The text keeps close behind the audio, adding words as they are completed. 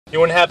You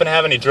wouldn't happen to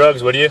have any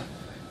drugs, would you?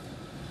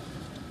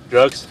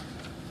 Drugs?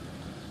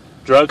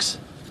 Drugs?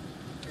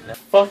 What the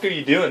fuck are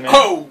you doing, man?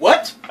 Oh,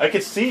 what? I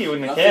could see you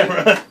in the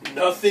camera.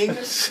 Nothing.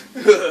 This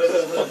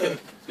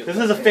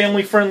is a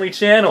family-friendly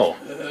channel.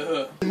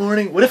 Good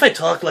morning. What if I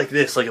talked like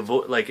this, like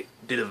what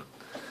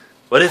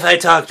if I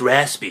talked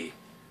raspy?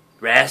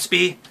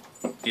 Raspy?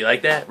 Do you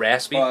like that?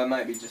 Raspy? Well, it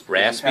might be just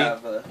raspy.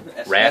 Have,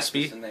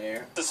 raspy in the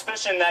air.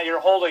 Suspicion that you're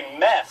holding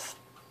meth.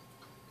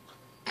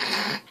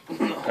 That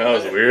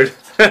was weird.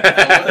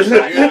 Yeah.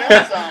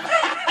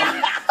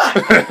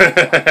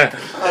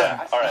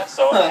 All right.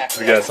 So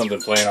we got something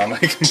playing on my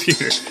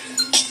computer.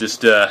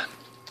 Just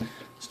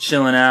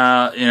chilling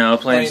out, you know,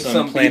 playing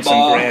some Grand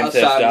Theft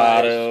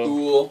Auto.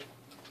 School.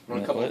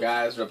 A couple of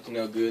guys are up to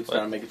no good,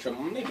 trying to make a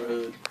trouble in the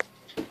neighborhood.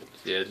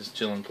 Yeah, just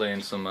chilling,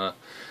 playing some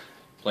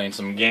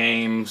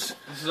games,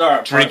 This is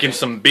our drinking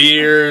some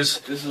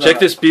beers. Check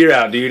this beer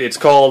out, dude. It's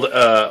called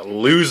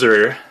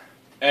Loser.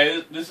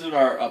 Hey, this is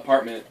our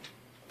apartment.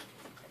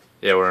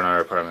 Yeah, we're in our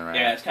apartment right now.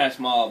 Yeah, it's kind of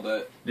small,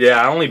 but...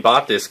 Yeah, I only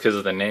bought this because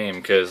of the name,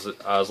 because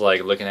I was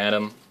like looking at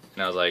him,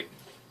 and I was like,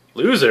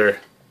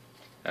 Loser?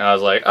 And I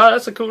was like, oh,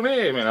 that's a cool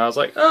name. And I was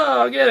like,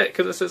 oh, I'll get it,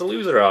 because it says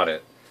Loser on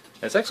it.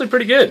 And it's actually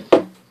pretty good.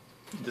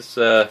 Just,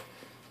 you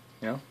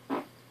know,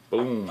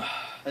 boom.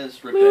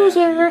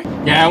 Loser.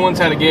 Yeah, I once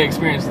had a gay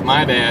experience with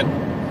my dad,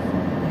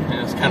 and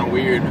it's kind of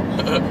weird.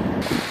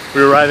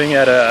 We're arriving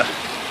at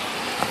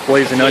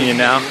Blazing Onion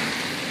now.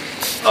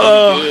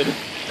 Good.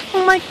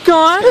 Oh my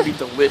god! It's gonna be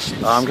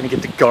delicious. I'm gonna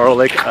get the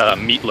garlic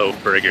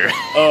meatloaf burger.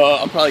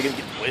 I'm probably gonna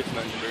get the Blazing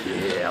Onion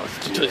burger. Yeah, let's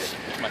do it. It's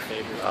my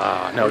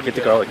favorite. No, get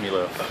the garlic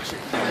meatloaf.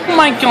 Oh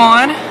my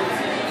god!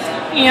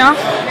 Yeah.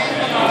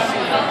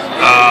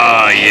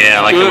 Oh yeah,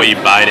 I like the way you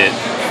bite it.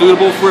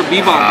 Suitable for a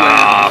bebop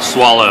player.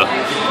 Swallow.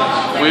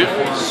 Wait.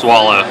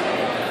 Swallow.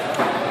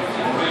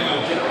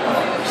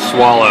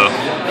 Swallow.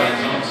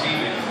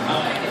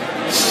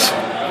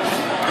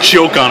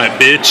 Choke on it,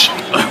 bitch.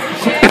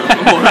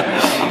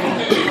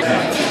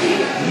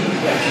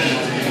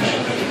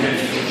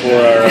 For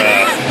our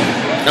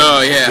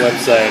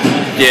website.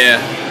 Yeah.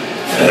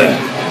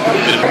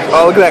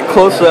 Oh, look at that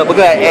close-up. Look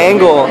at that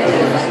angle.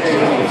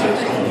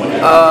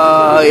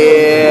 Oh,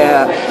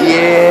 yeah.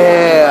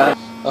 Yeah.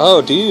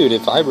 Oh, dude,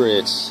 it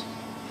vibrates.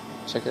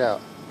 Check it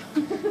out.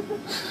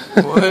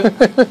 What?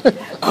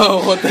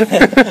 Oh, what the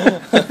heck?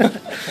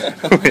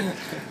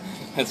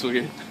 That's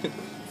weird.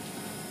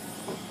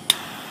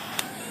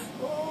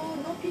 Oh,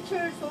 no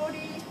picture,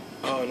 sorry.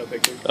 Oh, no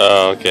picture.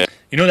 Oh, okay.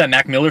 You know that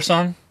Mac Miller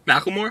song?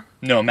 Macklemore?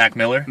 No, Mac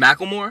Miller.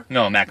 Macklemore?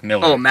 No, Mac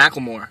Miller. Oh,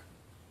 Macklemore.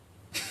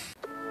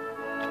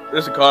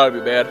 This is gotta be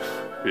bad.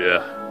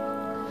 Yeah.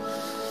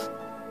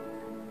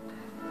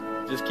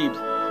 Just keep.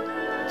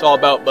 It's all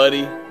about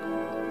buddy.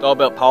 It's all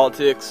about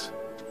politics.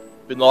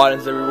 Bin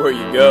Laden's everywhere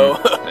you go.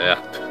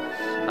 Yeah.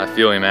 I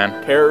feel you,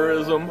 man.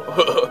 Terrorism.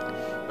 How's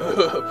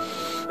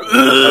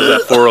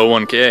that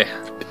 401k?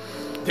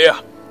 Yeah.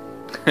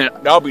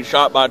 I'll be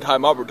shot by the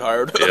time I'm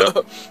retired.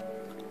 Yeah.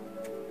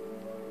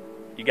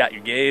 You got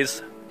your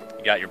gays,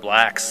 you got your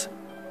blacks,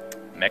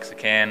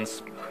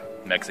 Mexicans.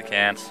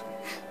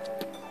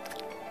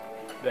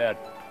 Dad,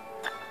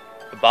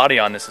 the body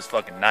on this is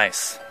fucking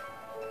nice.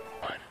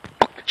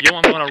 Yo,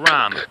 I'm gonna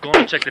rhyme,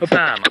 gonna check the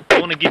time,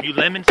 I'm gonna give you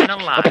lemons and a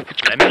lime,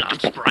 lemon on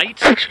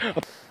Sprite.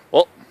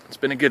 Well, it's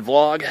been a good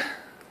vlog.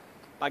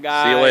 Bye,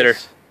 guys. See you later.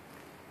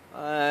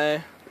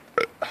 Bye.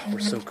 We're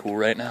so cool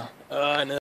right now. I know.